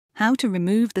How to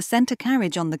remove the centre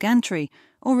carriage on the gantry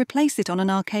or replace it on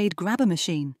an arcade grabber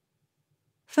machine.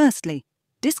 Firstly,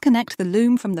 disconnect the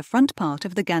loom from the front part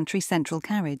of the gantry central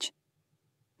carriage.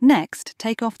 Next,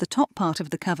 take off the top part of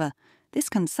the cover. This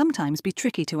can sometimes be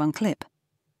tricky to unclip.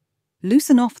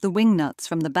 Loosen off the wing nuts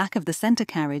from the back of the centre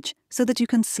carriage so that you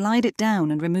can slide it down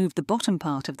and remove the bottom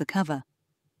part of the cover.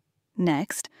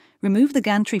 Next, remove the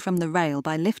gantry from the rail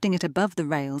by lifting it above the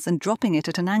rails and dropping it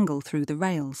at an angle through the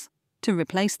rails. To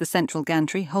replace the central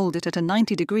gantry, hold it at a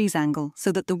 90 degrees angle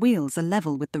so that the wheels are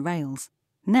level with the rails.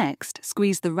 Next,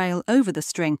 squeeze the rail over the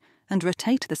string and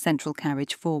rotate the central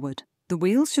carriage forward. The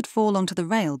wheels should fall onto the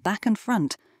rail back and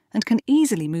front and can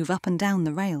easily move up and down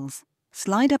the rails.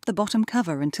 Slide up the bottom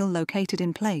cover until located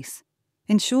in place.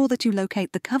 Ensure that you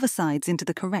locate the cover sides into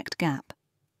the correct gap.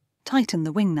 Tighten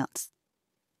the wing nuts.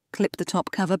 Clip the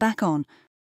top cover back on.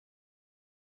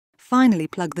 Finally,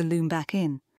 plug the loom back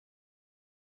in.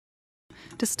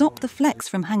 To stop the flex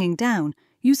from hanging down,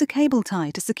 use a cable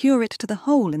tie to secure it to the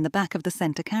hole in the back of the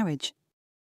centre carriage.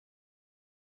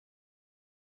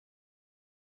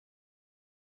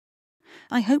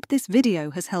 I hope this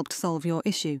video has helped solve your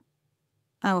issue.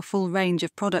 Our full range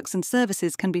of products and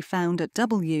services can be found at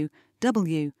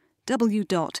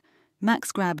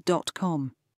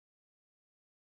www.maxgrab.com.